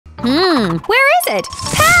Where is it?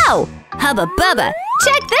 Pow! Hubba bubba!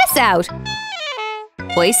 Check this out!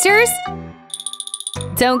 Oysters?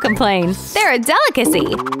 Don't complain. They're a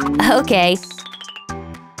delicacy. Okay.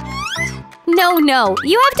 No,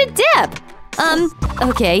 you have to dip.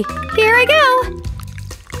 Okay. Here I go.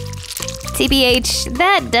 TBH,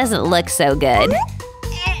 that doesn't look so good.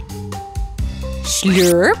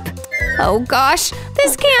 Slurp? Oh gosh,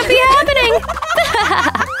 this can't be happening!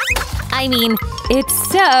 I mean, it's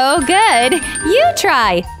so good! You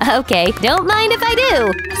try! Okay, don't mind if I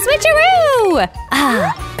do! Switcheroo!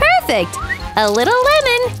 Ah, perfect! A little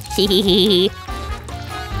lemon! Hehehe.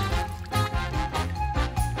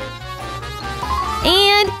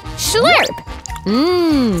 And slurp!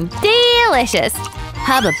 Delicious!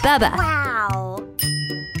 Hubba bubba! Wow!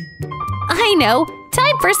 I know!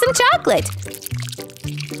 Time for some chocolate!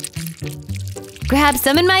 Grab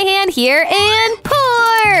some in my hand here and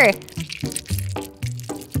pour!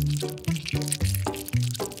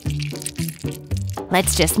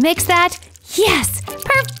 Let's just mix that. Yes!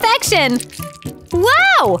 Perfection!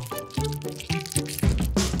 Wow!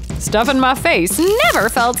 Stuff in my face never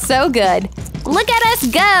felt so good. Look at us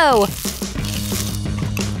go!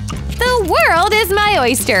 The world is my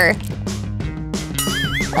oyster.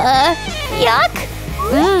 Yuck!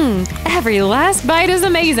 Every last bite is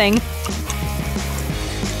amazing.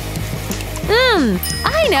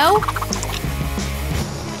 I know!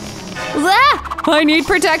 Ah, I need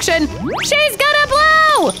protection! She's gonna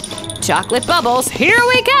blow! Chocolate bubbles, here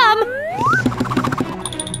we come!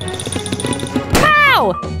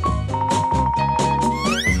 Pow!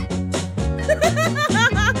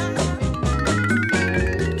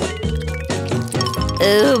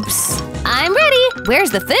 Oops! I'm ready!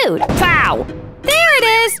 Where's the food? Pow! There it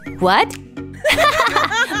is! What?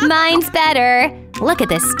 Mine's better! Look at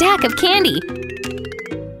this stack of candy!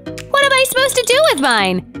 What am I supposed to do with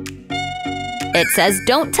mine? It says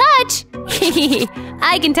don't touch!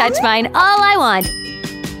 I can touch mine all I want!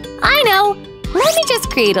 I know! Let me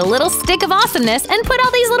just create a little stick of awesomeness and put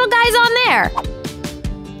all these little guys on there!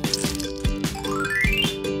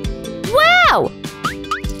 Wow!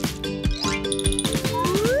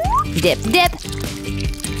 Dip, dip!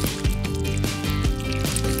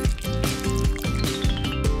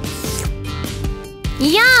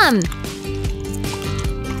 Yum!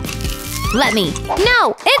 Let me.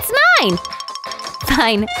 No, it's mine!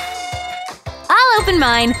 Fine. I'll open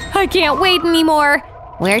mine. I can't wait anymore.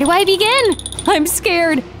 Where do I begin? I'm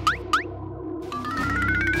scared.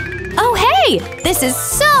 Oh, hey! This is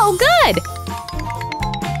so good!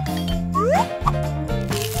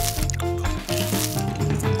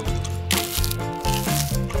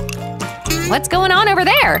 What's going on over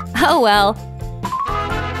there? Oh, well.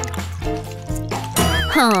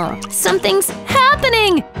 Huh, something's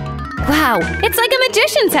happening! Wow, it's like a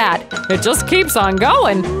magician's hat! It just keeps on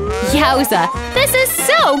going! Yowza, this is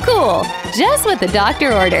so cool! Just what the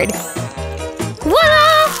doctor ordered.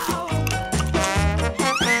 Voila!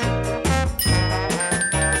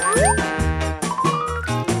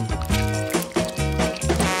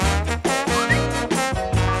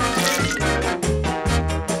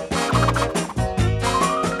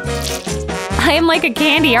 I am like a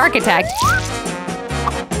candy architect.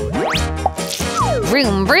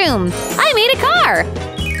 Vroom, vroom! I made a car!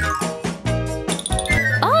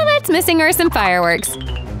 All that's missing are some fireworks.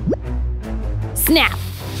 Snap!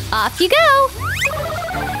 Off you go!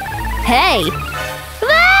 Hey!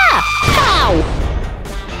 Ah! Pow!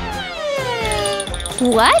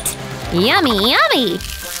 What? Yummy, yummy!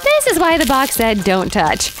 This is why the box said don't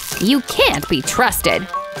touch. You can't be trusted.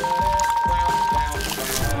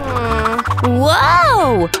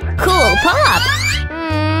 Whoa! Cool pop!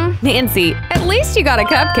 Nancy, at least you got a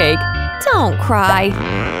cupcake. Don't cry.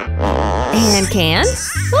 And can?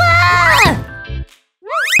 Ah!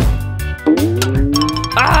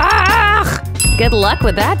 Ah! Good luck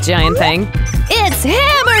with that giant thing. It's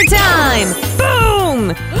hammer time!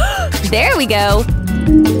 Boom! There we go.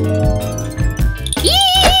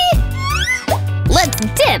 Eee! Let's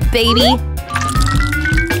dip, baby.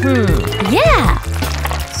 Yeah.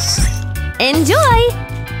 Enjoy.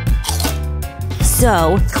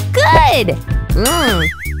 So good!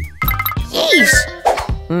 Yeesh!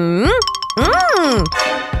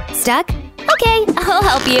 Stuck? Okay, I'll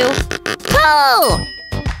help you. Pull!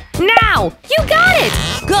 Now! You got it!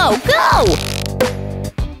 Go, go!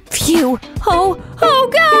 Phew! Oh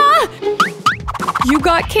god! You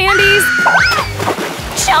got candies?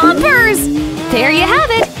 Chompers! There you have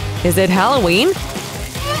it! Is it Halloween?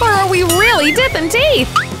 Or are we really dipping teeth?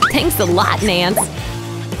 Thanks a lot, Nance.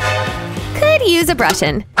 Could use a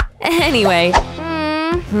brushing. Anyway.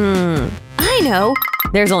 I know.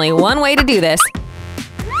 There's only one way to do this.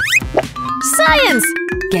 Science!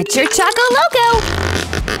 Get your Choco Loco!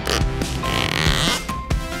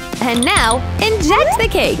 And now, inject the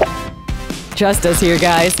cake! Just us here,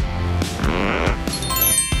 guys.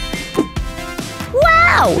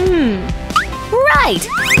 Wow! Right!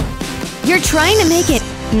 You're trying to make it…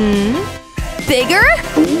 bigger?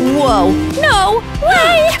 Whoa! No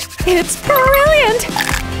way! It's brilliant!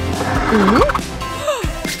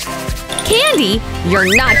 Candy,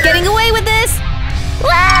 you're not getting away with this!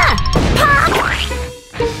 Ah! Pop!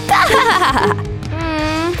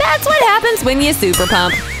 That's what happens when you super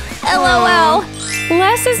pump. LOL.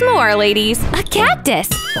 Less is more, ladies. A cactus.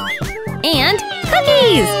 And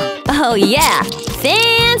cookies. Oh yeah,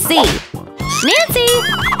 fancy. Nancy!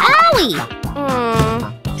 Owie!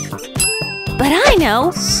 But I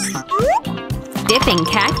know. Dipping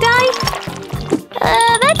cacti?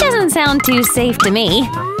 That doesn't sound too safe to me.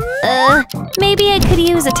 Maybe I could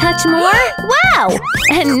use a touch more? Wow!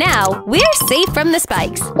 And now we're safe from the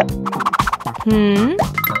spikes.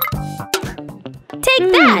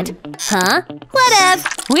 Take that! Huh? Whatever.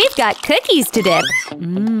 We've got cookies to dip.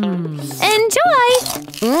 Enjoy!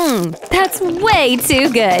 That's way too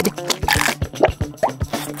good.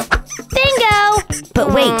 Bingo!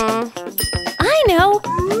 But wait. I know.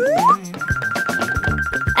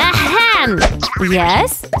 Ahem!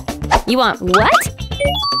 Yes? You want what?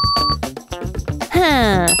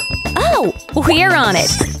 Huh. Oh, we're on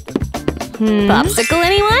it. Popsicle,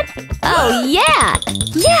 anyone? Oh, yeah!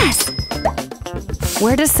 Yes!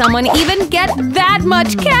 Where does someone even get that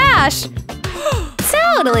much cash?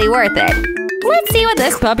 Totally worth it. Let's see what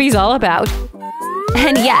this puppy's all about.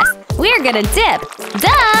 And yes, we're gonna dip.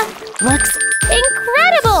 Duh! Looks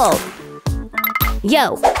incredible!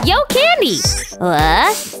 Yo, Candy!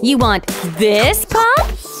 You want this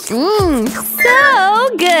pop? So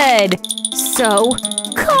good! So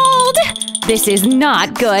cold! This is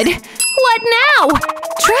not good! What now?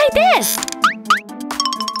 Try this!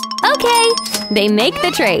 Okay, they make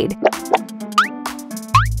the trade.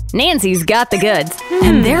 Nancy's got the goods,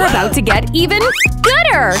 and they're about to get even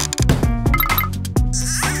gooder!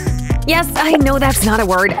 Yes, I know that's not a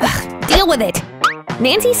word. Ugh, deal with it!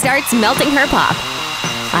 Nancy starts melting her pop.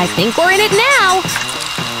 I think we're in it now!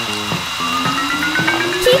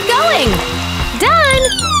 Keep going! Done!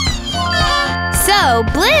 So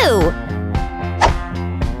blue!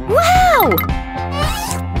 Wow!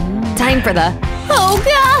 Time for the… Oh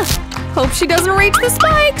gosh! Hope she doesn't reach the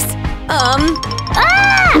spikes!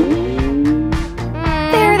 Ah!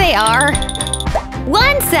 There they are!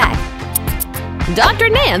 1 sec! Dr.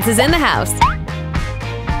 Nance is in the house.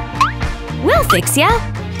 We'll fix ya!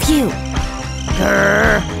 Phew!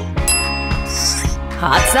 Grr.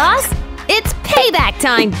 Hot sauce? It's payback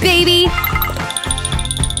time, baby!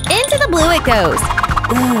 Into the blue it goes.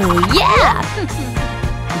 Ooh, yeah!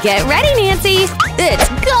 Get ready, Nancy! It's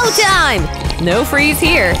go time! No freeze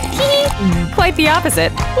here. Quite the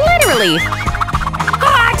opposite. Literally.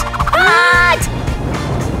 Hot! Hot!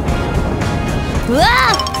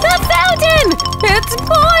 Ah! The fountain! It's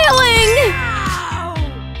boiling!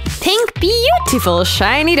 Pink, beautiful,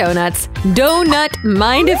 shiny donuts. Donut,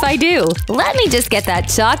 mind if I do? Let me just get that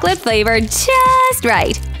chocolate flavor just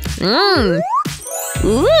right. Ooh!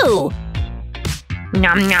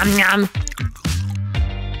 Nom nom nom.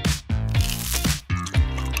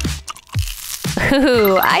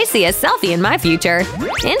 Ooh, I see a selfie in my future.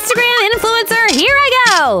 Instagram influencer, here I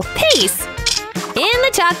go! Peace! In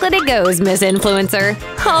the chocolate it goes, Miss Influencer.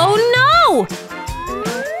 Oh no!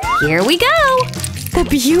 Here we go! The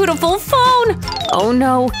beautiful phone! Oh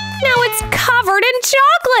no, now it's covered in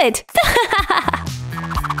chocolate!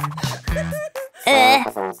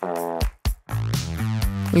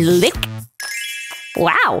 Lick!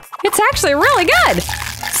 Wow, it's actually really good!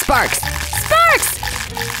 Sparks! Sparks!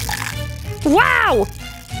 Wow!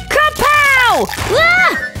 Kapow!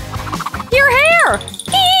 Ah! Your hair!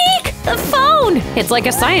 Eek! The phone! It's like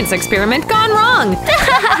a science experiment gone wrong!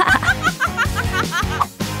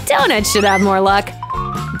 Donuts should have more luck.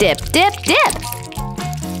 Dip, dip, dip!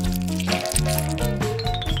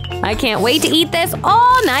 I can't wait to eat this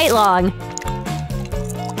all night long.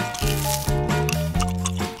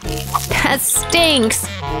 That stinks!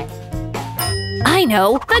 I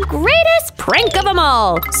know! The greatest prank of them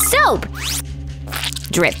all! Soap!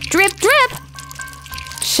 Drip, drip, drip!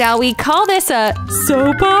 Shall we call this a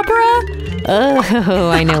soap opera? Oh,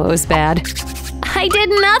 I know it was bad. I did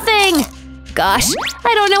nothing! Gosh,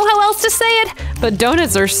 I don't know how else to say it, but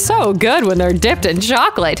donuts are so good when they're dipped in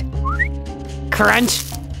chocolate. Crunch!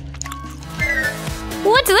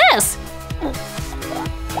 What's this?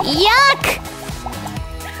 Yuck!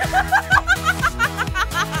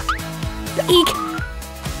 Eek!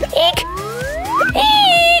 Eek!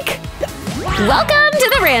 Eek! Welcome to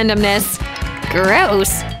the randomness!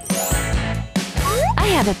 Gross! I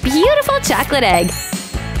have a beautiful chocolate egg!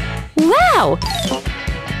 Wow!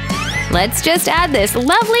 Let's just add this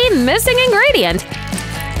lovely missing ingredient!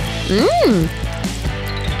 Mmm!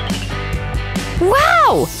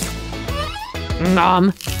 Wow!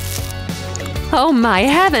 Nom! Oh my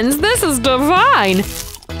heavens, this is divine!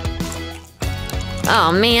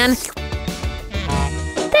 Oh man!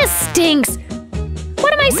 This stinks!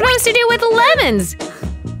 What am I supposed to do with lemons?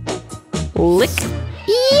 Lick!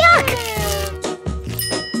 Yuck!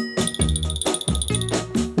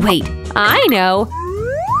 Wait, I know!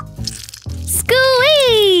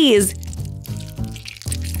 Squeeze!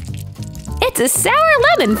 It's a sour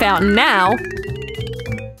lemon fountain now!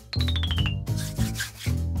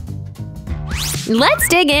 Let's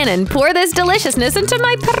dig in and pour this deliciousness into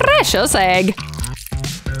my precious egg!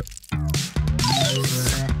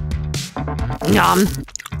 Nom!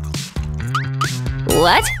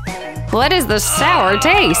 What? What is the sour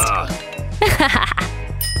taste?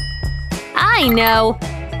 I know!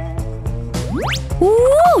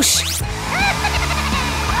 Whoosh!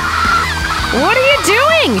 What are you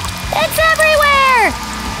doing? It's everywhere!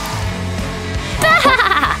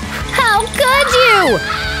 How could you?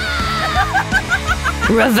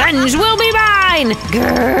 Revenge will be mine!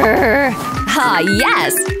 Grrr! Ah,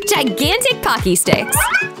 yes! Gigantic Pocky Sticks!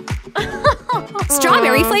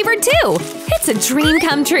 Strawberry flavored too! It's a dream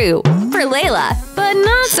come true! For Layla, but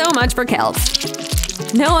not so much for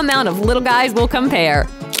Kelps. No amount of little guys will compare.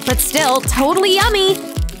 But still totally yummy!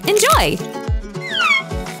 Enjoy!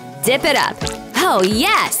 Dip it up! Oh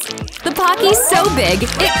yes! The Pocky's so big,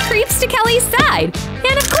 it creeps to Kelly's side!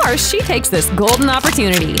 And of course, she takes this golden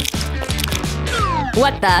opportunity.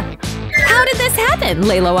 What the? How did this happen,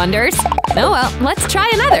 Layla wonders? Oh well, let's try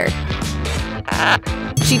another.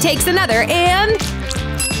 She takes another and…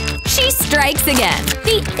 she strikes again!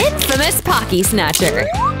 The infamous Pocky Snatcher!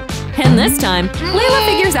 And this time, Layla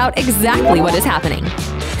figures out exactly what is happening.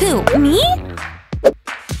 Who, me?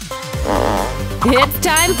 It's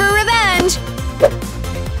time for revenge!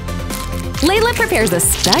 Layla prepares a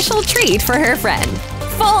special treat for her friend.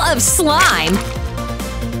 Full of slime!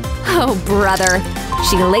 Oh, brother.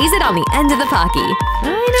 She lays it on the end of the Pocky.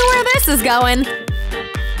 I know where this is going.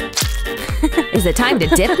 Is it time to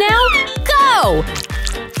dip now? Go!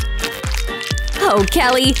 Oh,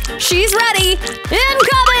 Kelly, she's ready!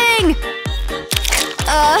 Incoming!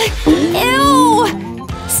 Ew!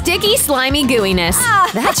 Sticky, slimy gooiness.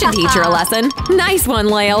 That should teach her a lesson. Nice one,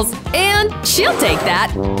 Layles. And she'll take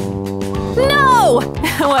that. No!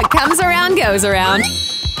 What comes around goes around.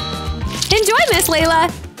 Enjoy, Miss Layla!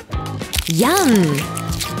 Yum!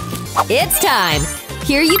 It's time!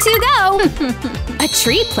 Here you two go! A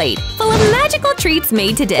treat plate full of magical treats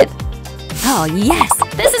made to dip. Oh yes!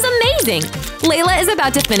 This is amazing! Layla is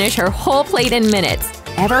about to finish her whole plate in minutes.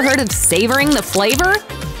 Ever heard of savoring the flavor?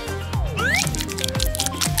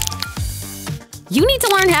 You need to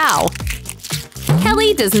learn how!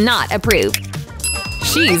 Kelly does not approve.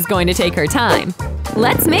 She's going to take her time.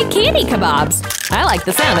 Let's make candy kebabs! I like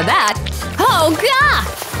the sound of that! Oh, gah!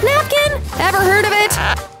 Napkin? Ever heard of it?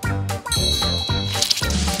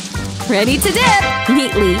 Ready to dip!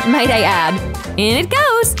 Neatly, might I add. In it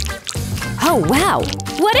goes! Oh, wow!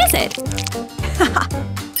 What is it?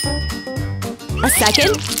 A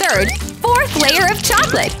second, third, fourth layer of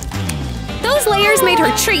chocolate! Those layers made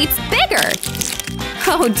her treats bigger!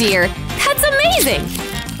 Oh dear, that's amazing!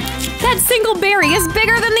 That single berry is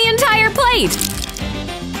bigger than the entire plate!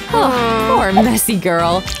 Oh, poor messy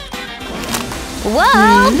girl.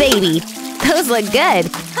 Whoa, baby! Those look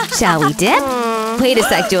good! Shall we dip? Wait a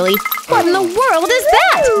sec, Julie. What in the world is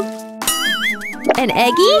that? An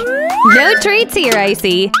eggie? No treats here, I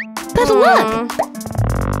see. But look!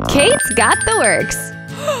 Kate's got the works.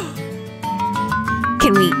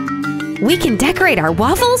 We can decorate our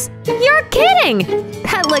waffles? You're kidding!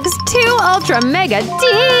 That looks too ultra mega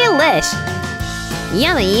delish!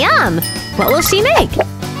 Yummy yum! What will she make?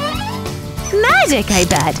 Magic, I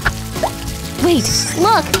bet! Wait,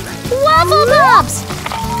 look! Waffle tops!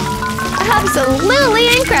 Absolutely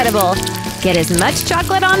incredible! Get as much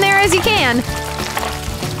chocolate on there as you can.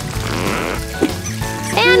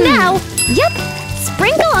 And now, yep!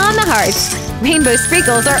 Sprinkle on the hearts! Rainbow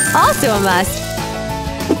sprinkles are also a must!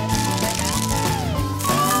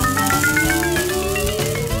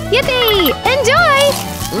 Yippee! Enjoy!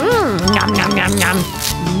 Nom nom nom nom!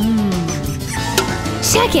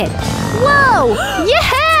 Check it! Whoa!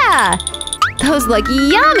 Yeah! Those look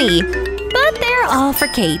yummy! But they're all for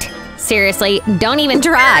Kate. Seriously, don't even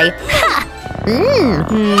try! Ha!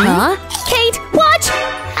 Huh? Kate,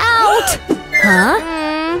 Huh?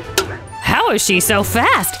 How is she so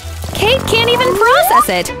fast? Kate can't even process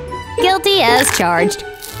it. Guilty as charged.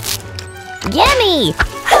 Yummy!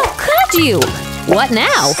 How could you? What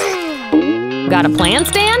now? Got a plan,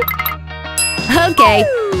 Stan? Okay.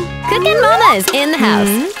 Cookin' Mama is in the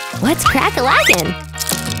house. What's crack-a-lackin'?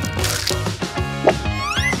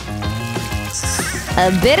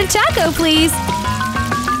 A bit of Choco, please.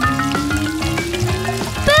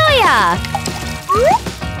 Booyah!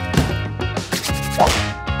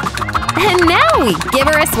 And now we give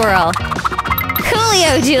her a swirl.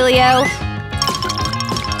 Coolio, Julio.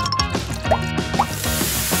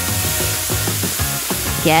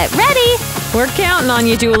 Get ready! We're counting on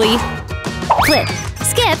you, Julie. Flip,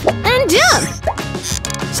 skip, and jump!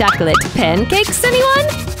 Chocolate pancakes, anyone?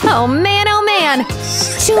 Oh man, oh man!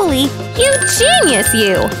 Julie, you genius,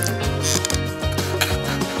 you!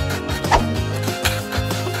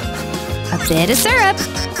 A bit of syrup.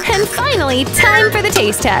 And finally, time for the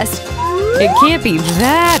taste test. It can't be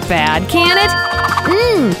that bad, can it?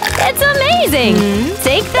 It's amazing!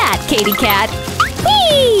 Take that, Katy Cat!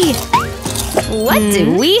 Whee! What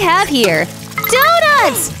do we have here?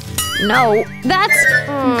 Donuts! No, that's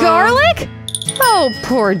garlic? Oh,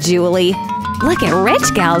 poor Julie. Look at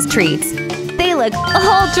Rich Gal's treats. They look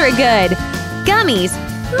ultra good. Gummies,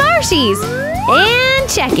 Marshies, and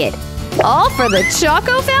check it. All for the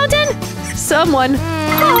Choco Fountain? Someone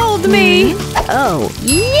hold me! Oh,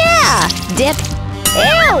 yeah! Dip.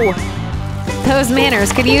 Ew! Those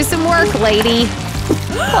manners could use some work, lady.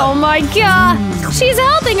 Oh my god! She's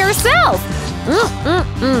helping herself!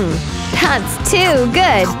 That's too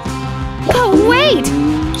good! But wait!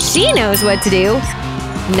 She knows what to do!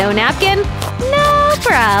 No napkin? No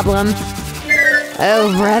problem!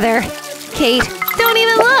 Oh, brother! Kate, don't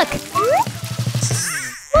even look!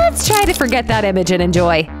 Let's try to forget that image and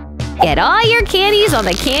enjoy. Get all your candies on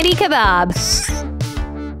the candy kebab!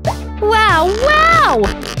 Wow, wow!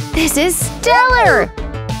 This is stellar!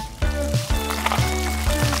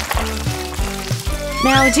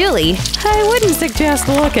 Now, Julie, I wouldn't suggest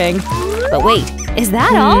looking. But wait, is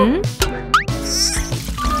that all?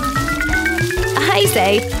 I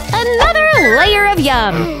say, another layer of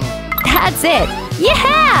yum! That's it!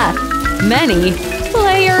 Yeah! Many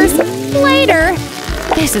layers later!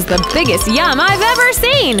 This is the biggest yum I've ever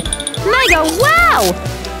seen! Mega wow!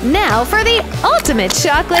 Now for the ultimate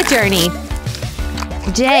chocolate journey!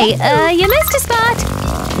 Jay, you missed a spot!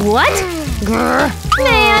 What? Grr,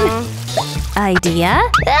 man! Idea?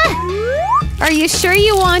 Are you sure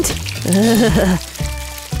you want…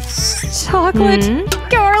 chocolate?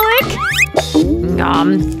 Garlic?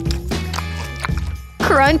 Nom.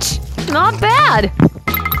 Crunch. Not bad.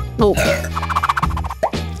 Oh.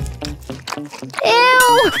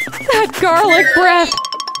 Ew! That garlic breath!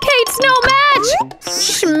 Kate's no match!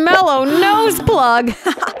 Schmello nose plug!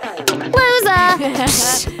 Loser!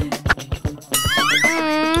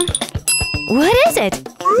 What is it?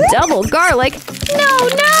 Double garlic? No,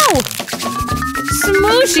 no!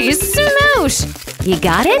 Smooshy smoosh! You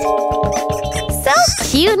got it? So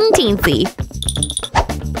cute and teensy.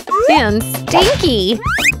 And stinky.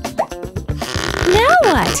 Now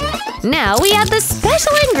what? Now we have the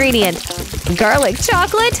special ingredient. Garlic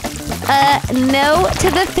chocolate? No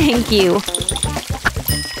to the thank you.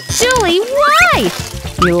 Julie, why?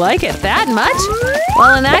 You like it that much?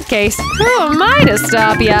 Well, in that case, who am I to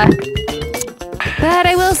stop ya? But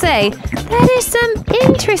I will say, that is some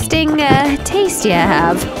interesting, taste you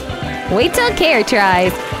have. Wait till Kara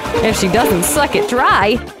tries. If she doesn't suck it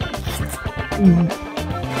dry.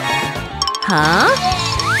 Huh?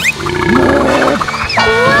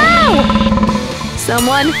 Wow!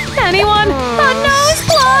 Someone, anyone, a nose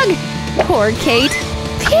plug! Poor Kate.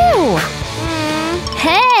 Phew!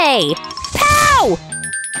 Hey! Pow!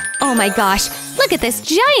 Oh my gosh, look at this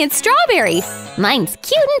giant strawberry! Mine's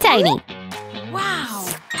cute and tiny. Wow!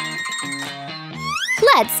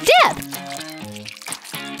 Let's dip!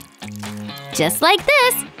 Just like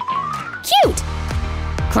this. Cute!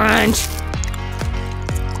 Crunch!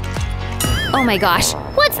 Oh my gosh,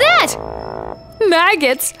 what's that?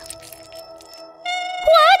 Maggots!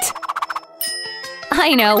 What?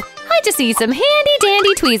 I know, I just need some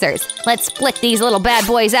handy-dandy tweezers. Let's flick these little bad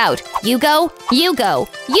boys out. You go, you go,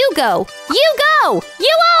 you go, you go!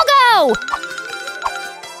 You all go!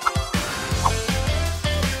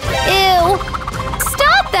 Ew!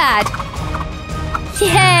 Stop that!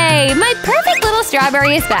 Yay! My perfect little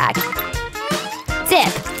strawberry is back.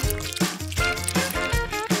 Dip.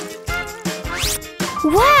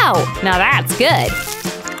 Wow! Now that's good.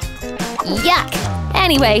 Yuck!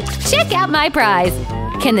 Anyway, check out my prize.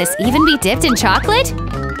 Can this even be dipped in chocolate?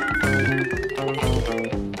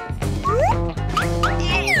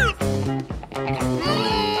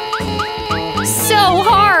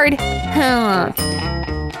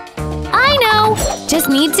 I know! Just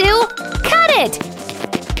need to cut it!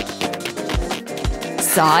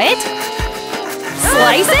 Saw it?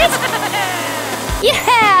 Slice it?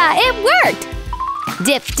 Yeah! It worked!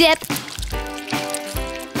 Dip, dip!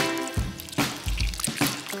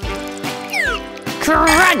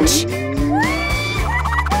 Crunch!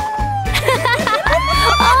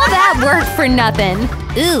 All that work for nothing!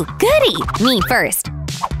 Ooh, goody! Me first!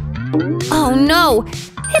 Oh no!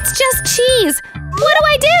 It's just cheese! What do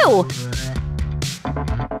I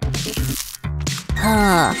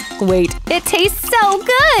do? Wait, it tastes so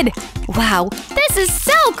good! Wow, this is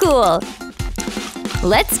so cool!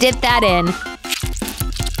 Let's dip that in.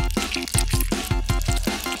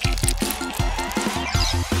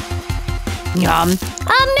 Yum!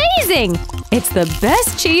 Amazing! It's the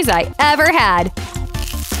best cheese I ever had!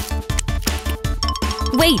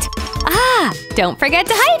 Wait! Don't forget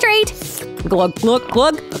to hydrate! Glug, glug,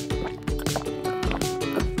 glug!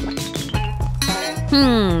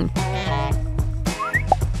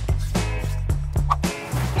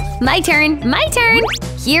 My turn! My turn!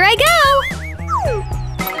 Here I go!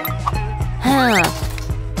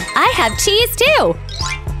 I have cheese too!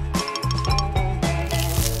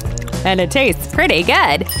 And it tastes pretty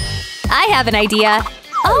good! I have an idea!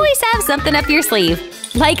 Always have something up your sleeve!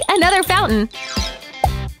 Like another fountain!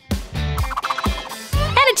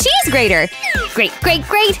 And a cheese grater! Great, great,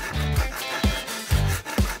 great!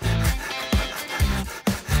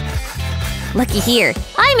 Looky here!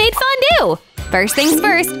 I made fondue! First things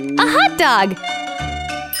first, a hot dog!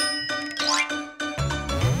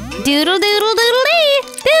 Doodle doodle doodle dee!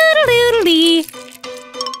 Doodle doodle dee!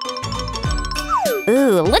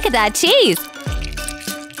 Ooh, look at that cheese!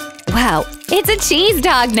 Wow, it's a cheese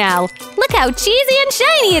dog now! Look how cheesy and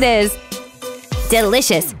shiny it is!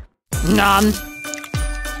 Delicious! Nom!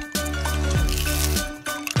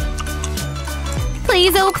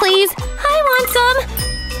 Please, oh please! I want some!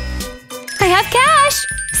 I have cash!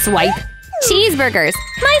 Swipe! Cheeseburgers!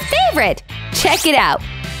 My favorite! Check it out!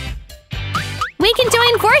 We can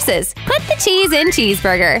join forces! Put the cheese in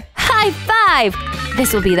cheeseburger! High five!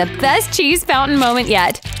 This will be the best cheese fountain moment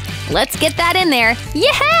yet! Let's get that in there!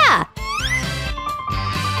 Yeah!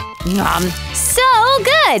 Nom! So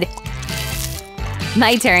good!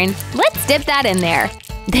 My turn! Let's dip that in there!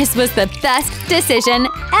 This was the best decision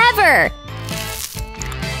ever!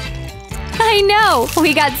 I know!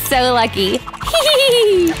 We got so lucky!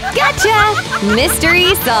 Gotcha!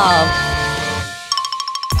 Mystery solved!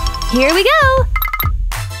 Here we go!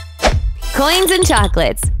 Coins and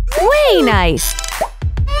chocolates! Way nice!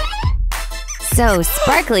 So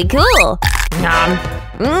sparkly cool! Nom!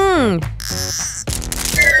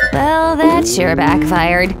 Well, that sure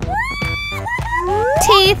backfired.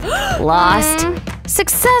 Teeth lost.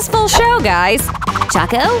 Successful show, guys!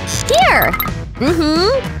 Choco, here!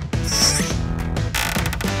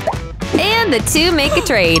 And the two make a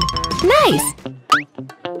trade. Nice!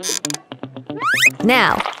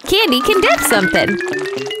 Now, Candy can dip something.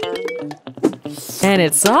 And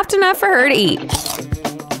it's soft enough for her to eat.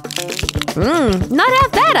 Not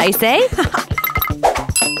half bad, I say.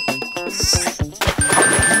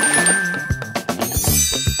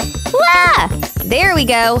 Wah! There we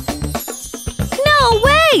go. No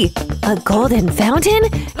way! A golden fountain?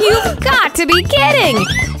 You've got to be kidding!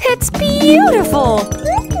 It's beautiful!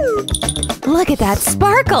 Look at that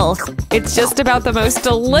sparkle! It's just about the most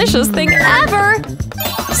delicious thing ever!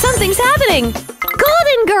 Something's happening!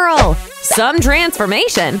 Golden girl! Some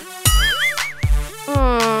transformation!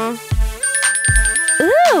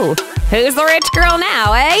 Ooh! Who's the rich girl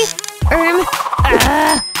now, eh?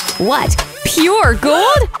 What? Pure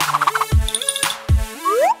gold?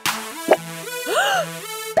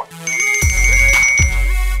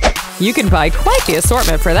 You can buy quite the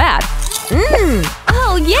assortment for that.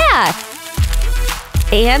 Oh yeah!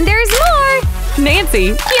 And there's more! Nancy,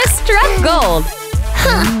 you struck gold!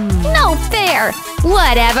 Huh, no fair!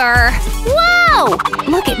 Whatever! Whoa!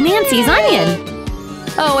 Look at Nancy's onion!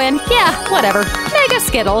 Oh, and yeah, whatever. Mega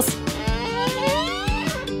Skittles.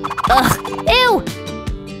 Ugh, ew!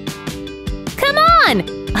 Come on!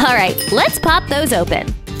 Alright, let's pop those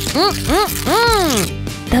open.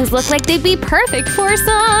 Those look like they'd be perfect for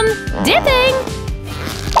some dipping!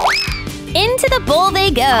 Into the bowl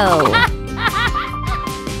they go!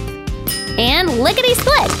 And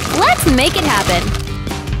lickety-split! Let's make it happen!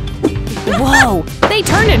 Whoa! They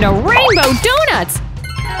turned into rainbow donuts!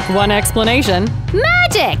 One explanation.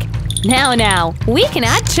 Magic! Now, we can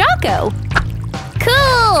add Choco!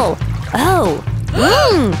 Cool! Oh!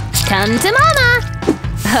 Come to mama!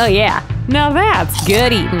 Oh yeah, now that's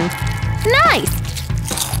good eating! Nice!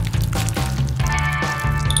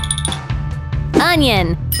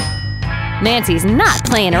 onion. Nancy's not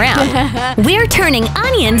playing around. We're turning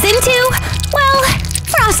onions into, well,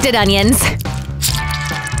 frosted onions.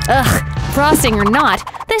 Ugh, frosting or not,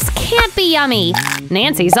 this can't be yummy.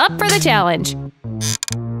 Nancy's up for the challenge.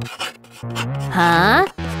 Huh?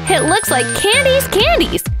 It looks like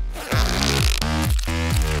candies.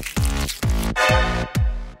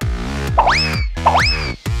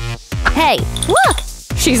 Hey, look!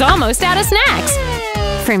 She's almost out of snacks.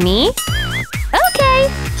 For me? Okay.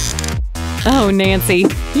 Oh, Nancy,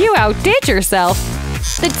 you outdid yourself.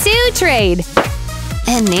 The two trade.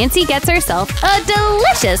 And Nancy gets herself a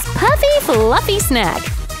delicious, puffy, fluffy snack.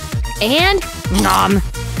 And nom!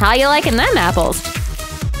 How you liking them apples?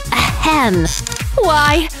 Ahem.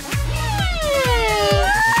 Why?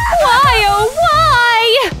 Why, oh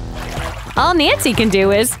why? All Nancy can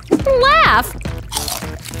do is laugh.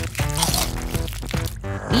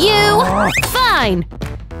 You fine.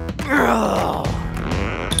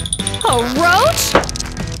 A roach?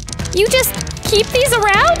 You just keep these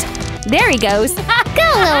around? There he goes. Go,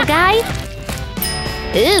 little guy.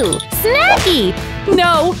 Ooh, snacky.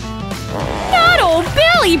 No, not old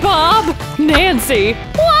Billy Bob. Nancy,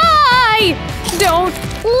 why? Don't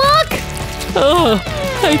look. Oh,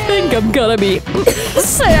 I think I'm gonna be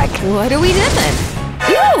sick. What are we doing?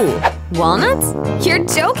 Ooh, walnuts? You're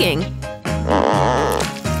joking.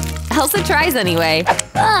 Elsa tries anyway.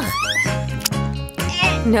 Ugh.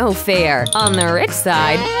 No fair. On the rich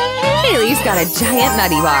side, Haley's got a giant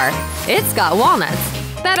nutty bar. It's got walnuts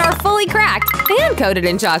that are fully cracked and coated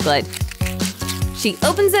in chocolate. She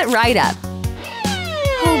opens it right up.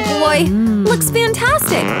 Oh boy, looks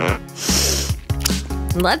fantastic.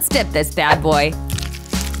 Let's dip this bad boy.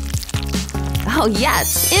 Oh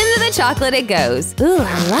yes, into the chocolate it goes. Ooh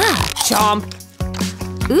la la. Chomp.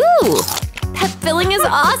 Ooh, that filling is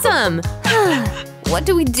awesome. What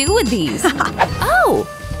do we do with these? Oh,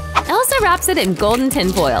 Elsa wraps it in golden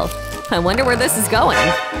tinfoil. I wonder where this is going.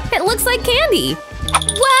 It looks like candy.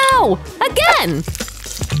 Wow, again.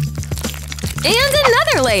 And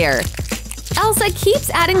another layer. Elsa keeps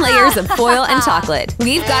adding layers of foil and chocolate.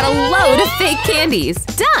 We've got a load of fake candies.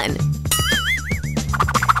 Done.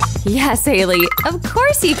 Yes, Haley, of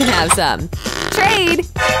course you can have some. Trade.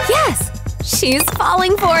 Yes, she's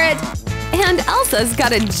falling for it. And Elsa's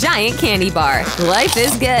got a giant candy bar. Life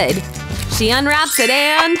is good. She unwraps it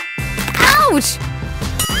and… ouch!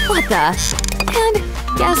 What the… And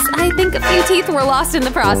yes, I think a few teeth were lost in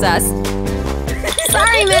the process.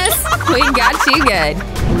 Sorry, miss. We got you good.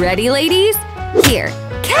 Ready, ladies? Here,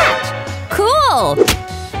 catch! Cool!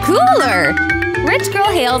 Cooler! Rich Girl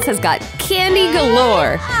Hales has got candy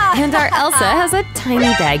galore. And our Elsa has a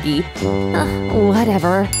tiny baggie.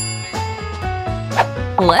 Whatever.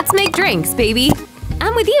 Let's make drinks, baby.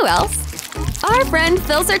 I'm with you, Else. Our friend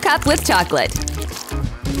fills her cup with chocolate.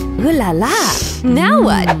 Ooh la la. Now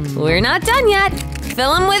what? We're not done yet.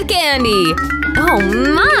 Fill them with candy. Oh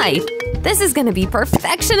my! This is gonna be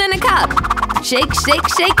perfection in a cup. Shake, shake,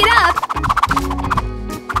 shake it up.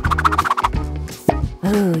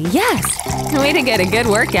 Oh yes! Way to get a good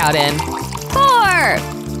workout in.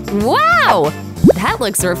 4! Wow! That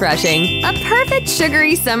looks refreshing. A perfect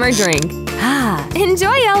sugary summer drink. Ah,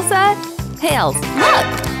 enjoy, Elsa! Hales, look!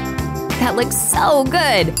 That looks so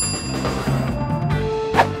good!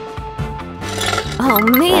 Oh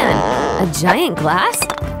man, a giant glass?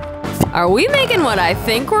 Are we making what I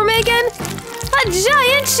think we're making? A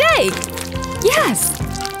giant shake! Yes!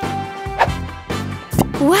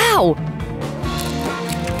 Wow!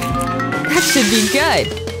 That should be good!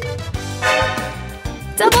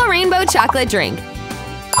 Double rainbow chocolate drink.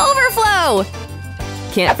 Overflow!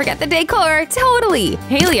 Can't forget the decor, totally!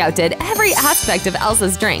 Haley outdid every aspect of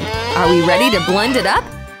Elsa's drink. Are we ready to blend it up?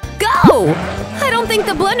 Go! I don't think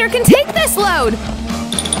the blender can take this load!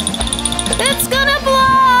 It's gonna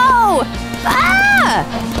blow! Ah!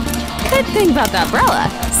 Good thing about the umbrella.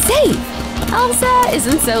 Safe! Elsa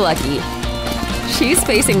isn't so lucky. She's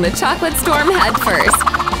facing the chocolate storm head first.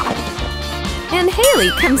 And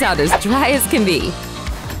Haley comes out as dry as can be.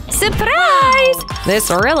 Surprise! This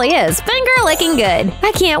really is finger-licking good.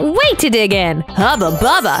 I can't wait to dig in. Hubba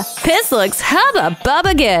bubba. This looks hubba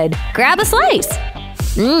bubba good. Grab a slice.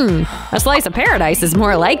 A slice of paradise is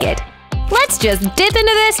more like it. Let's just dip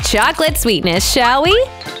into this chocolate sweetness, shall we?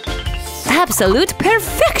 Absolute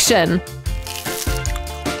perfection.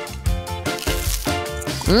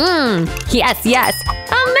 Yes, yes.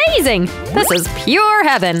 Amazing. This is pure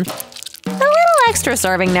heaven. A little extra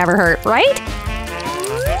serving never hurt, right?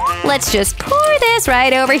 Let's just pour this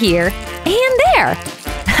right over here. And there!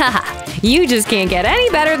 Haha, you just can't get any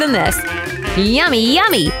better than this. Yummy,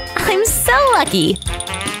 yummy! I'm so lucky!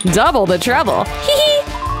 Double the trouble. Hee hee.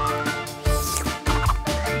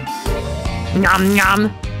 Nom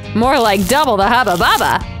nom. More like double the hubba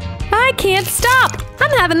bubba. I can't stop.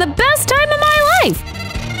 I'm having the best time of my life.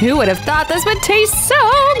 Who would have thought this would taste so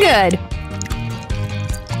good?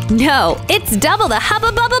 No, it's double the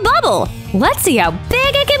hubba bubba bubble. Let's see how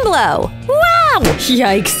big it can blow. Wow!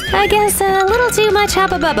 Yikes. I guess a little too much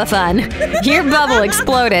hubba bubba fun. Your bubble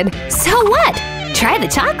exploded. So what? Try the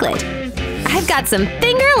chocolate. I've got some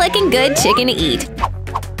finger-licking good chicken to eat.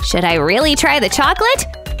 Should I really try the chocolate?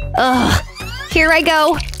 Ugh. Here I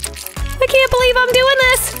go. I can't believe I'm doing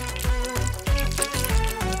this.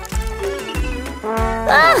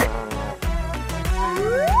 Ugh.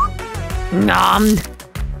 Nom.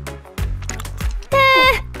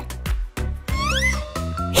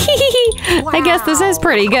 Wow. I guess this is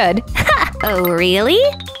pretty good. Oh, really?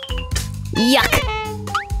 Yuck.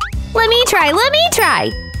 Let me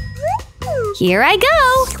try. Here I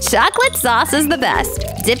go. Chocolate sauce is the best.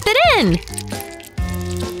 Dip it in.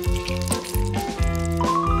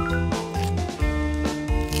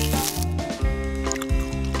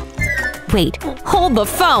 Wait, hold the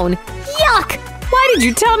phone. Yuck! Why did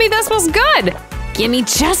you tell me this was good? Give me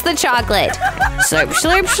just the chocolate. Slurp,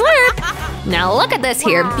 slurp, slurp. Now look at this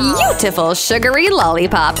here beautiful sugary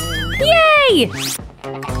lollipop. Yay!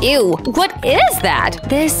 Ew, what is that?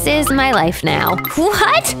 This is my life now.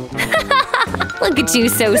 What? Look at you,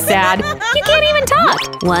 so sad. You can't even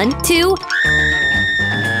talk. 1, 2.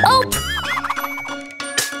 Oh!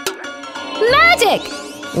 Magic!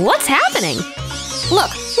 What's happening?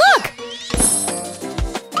 Look, look!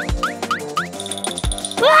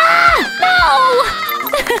 Ah!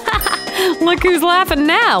 No! Look who's laughing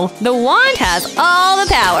now. The wand has all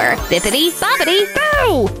the power. Bippity boppity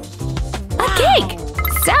boo! A cake!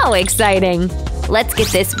 So exciting! Let's get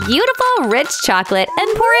this beautiful, rich chocolate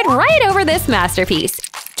and pour it right over this masterpiece.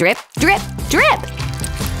 Drip, drip, drip!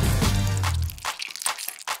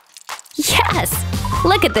 Yes!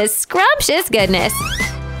 Look at this scrumptious goodness!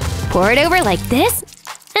 Pour it over like this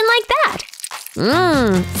and like that.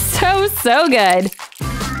 Mmm, so good!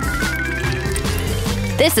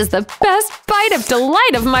 This is the best bite of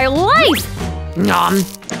delight of my life! Nom!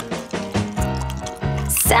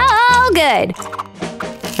 So good!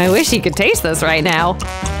 I wish he could taste this right now.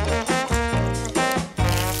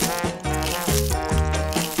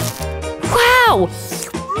 Wow!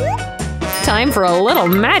 Time for a little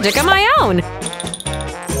magic of my own!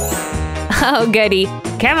 Oh goody,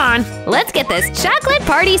 come on, let's get this chocolate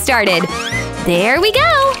party started! There we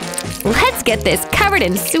go! Let's get this covered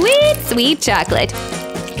in sweet, sweet chocolate!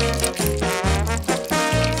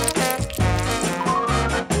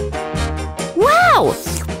 Wow!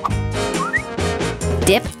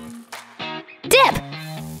 Dip, dip!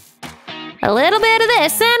 A little bit of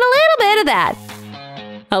this and a little bit of that.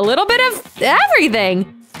 A little bit of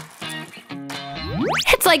everything!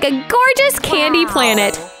 It's like a gorgeous candy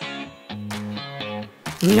planet.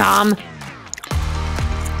 Nom!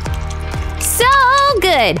 So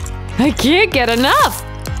good! I can't get enough!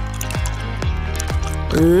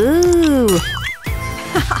 Ooh!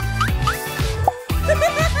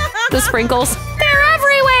 The sprinkles, they're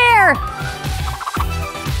everywhere!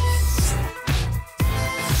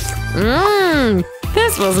 Mmm,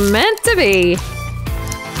 this was meant to be!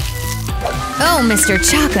 Oh, Mr.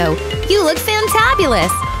 Choco, you look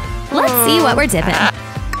fantabulous! Let's see what we're dipping.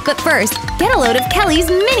 But first, get a load of Kelly's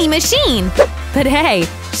mini machine! But hey,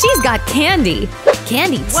 she's got candy!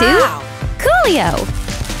 Candy too? Wow.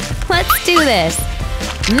 Coolio! Let's do this!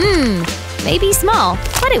 Mmm, maybe small,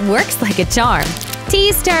 but it works like a charm.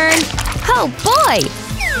 Tea's turn! Oh boy!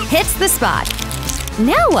 Hits the spot.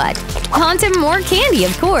 Now what? On to more candy,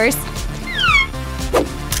 of course.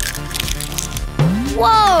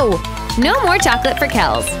 Whoa! No more chocolate for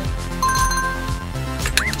Kels.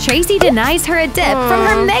 Tracy denies her a dip from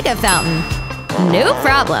her mega fountain. No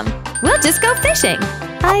problem. We'll just go fishing.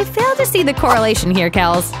 I fail to see the correlation here,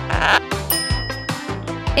 Kels.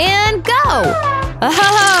 And go!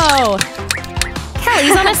 Oh!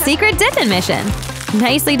 Kelly's on a secret dipping mission.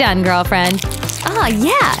 Nicely done, girlfriend. Oh,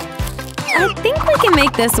 yeah! I think we can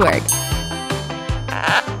make this work.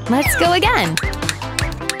 Let's go again.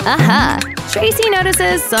 Aha! Tracy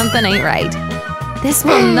notices something ain't right. This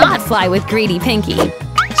will not fly with greedy Pinky.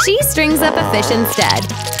 She strings up a fish instead.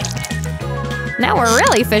 Now we're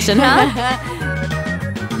really fishing, huh?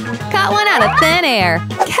 Caught one out of thin air.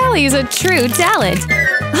 Kelly's a true talent.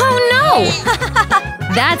 Oh no!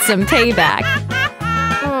 That's some payback.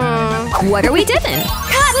 What are we dipping?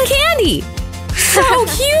 Cotton candy! So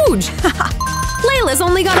huge! Layla's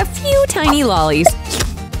only got a few tiny lollies.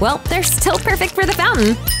 Well, they're still perfect for the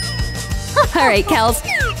fountain. Alright, Kels.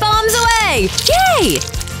 Bombs away! Yay!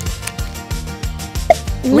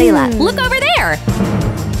 Layla, look over there!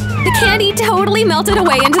 The candy totally melted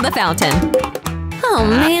away into the fountain. Oh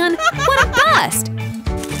man, what a bust!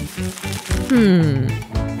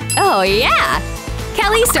 Oh yeah!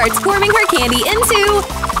 Kelly starts forming her candy into…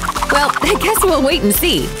 Well, I guess we'll wait and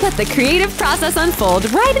see. Let the creative process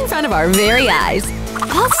unfold right in front of our very eyes.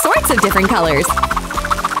 All sorts of different colors.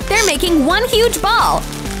 They're making one huge ball.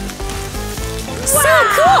 So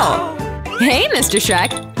cool! Hey, Mr.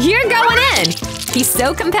 Shrek, you're going in! He's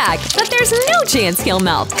so compact that there's no chance he'll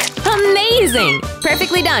melt. Amazing!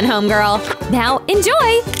 Perfectly done, homegirl. Now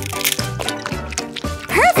enjoy!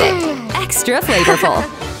 Perfect! Extra flavorful.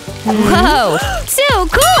 Whoa! So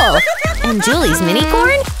cool! And Julie's mini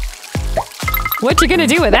corn? What you gonna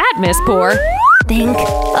do with that, Miss Poor? Think.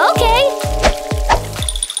 Okay!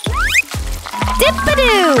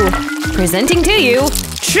 Dip-a-doo! Presenting to you,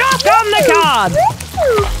 Choc on the Cob!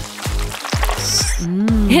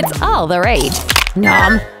 It's all the rage.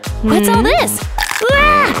 Nom! What's all this?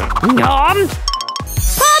 Ah! Nom!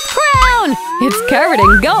 Pop crown! It's covered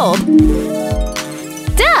in gold!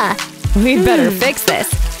 Duh! We'd better fix this.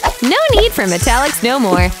 No need for metallics no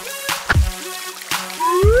more.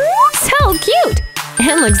 So cute!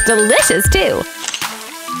 And looks delicious too.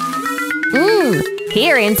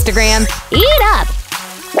 Here, Instagram, eat up!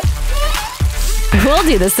 We'll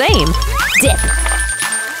do the same. Dip!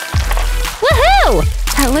 Woohoo!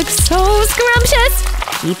 That looks so scrumptious!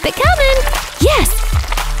 Keep it coming! Yes!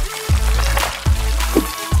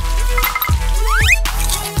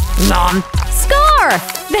 Nom! Score!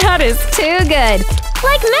 That is too good!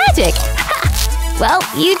 Like magic! Ha! Well,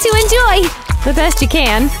 you two enjoy! The best you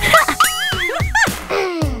can.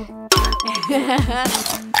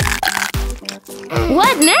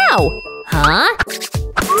 What now? Huh?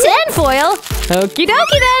 Tinfoil? Okie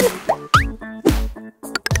dokie then!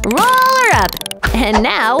 Roll her up! And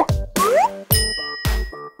now…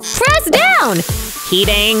 press down!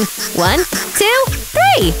 Heating! 1, 2,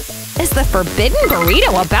 3! Is the forbidden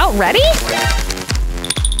burrito about ready?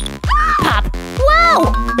 Pop!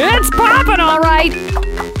 Whoa! It's popping all right!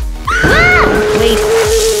 Ah! Wait…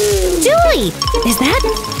 Julie! Is that…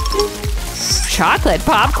 chocolate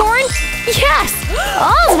popcorn? Yes!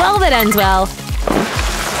 All's well that ends well!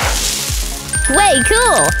 Way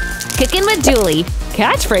cool! Cooking with Julie.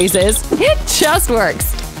 Catchphrases? It just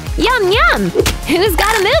works! Yum yum! Who's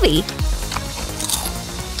got a movie?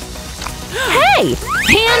 Hey!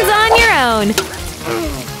 Hands on your own!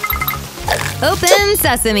 Open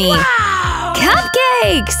sesame! Wow!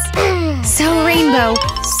 Cupcakes! So rainbow,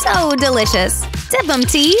 so delicious. Dip 'em,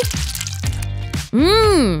 tea!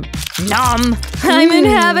 Nom! I'm in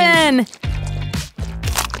heaven!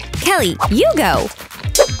 Kelly, you go!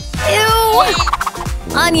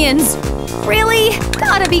 Ew! Onions! Really?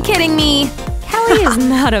 Gotta be kidding me! Kelly is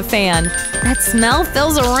not a fan. That smell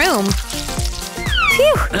fills a room.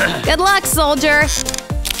 Phew! Good luck, soldier!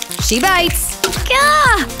 She bites!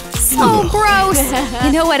 Gah! So gross!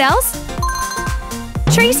 You know what else?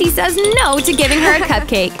 Tracy says no to giving her a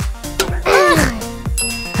cupcake.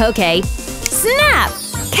 Ugh. Okay. Snap!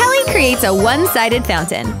 Kelly creates a one-sided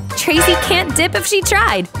fountain. Tracy can't dip if she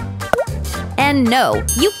tried. And no,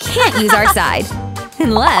 you can't use our side.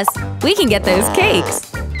 Unless we can get those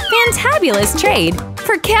cakes. Fantabulous trade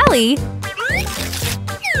for Kelly.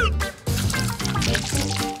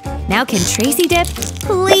 Now can Tracy dip?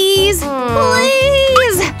 Please?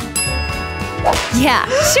 Please? Yeah,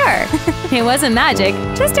 sure. It wasn't magic,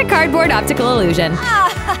 just a cardboard optical illusion.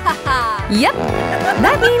 Yep,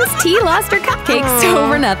 that means T lost her cupcakes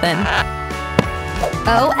over nothing.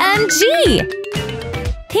 OMG!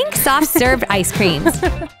 Pink soft-served ice creams.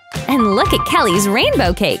 And look at Kelly's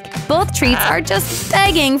rainbow cake. Both treats are just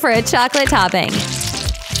begging for a chocolate topping.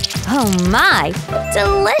 Oh my!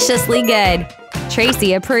 Deliciously good!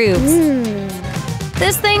 Tracy approves.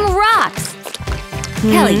 This thing rocks!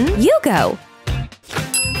 Kelly, you go!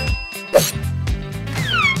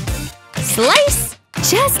 Slice!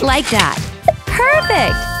 Just like that!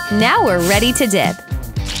 Perfect! Now we're ready to dip.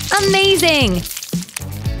 Amazing!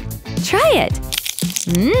 Try it!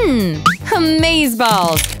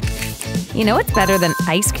 Amazeballs! You know what's better than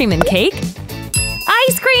ice cream and cake?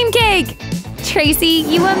 Ice cream cake! Tracy,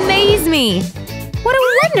 you amaze me! What a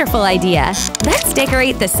wonderful idea! Let's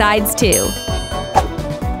decorate the sides too.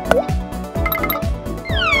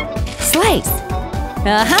 Slice!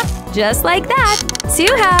 Uh-huh, just like that!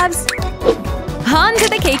 2 halves! Onto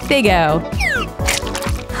the cake they go!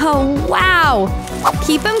 Oh, wow!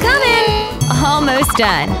 Keep them coming! Almost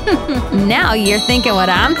done! Now you're thinking what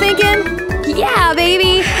I'm thinking? Yeah,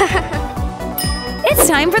 baby! It's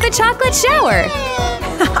time for the chocolate shower!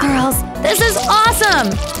 Girls, this is awesome!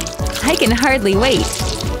 I can hardly wait.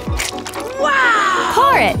 Wow!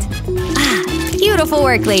 Pour it! Ah, beautiful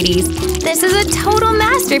work, ladies! This is a total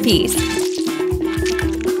masterpiece!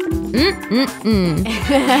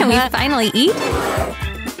 Can we finally eat?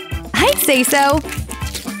 I'd say so!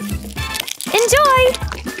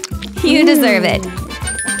 Enjoy! You deserve it!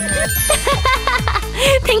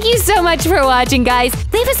 Thank you so much for watching, guys!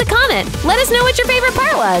 Leave us a comment! Let us know what your favorite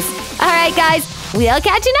part was! Alright, guys! We'll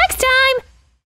catch you next time!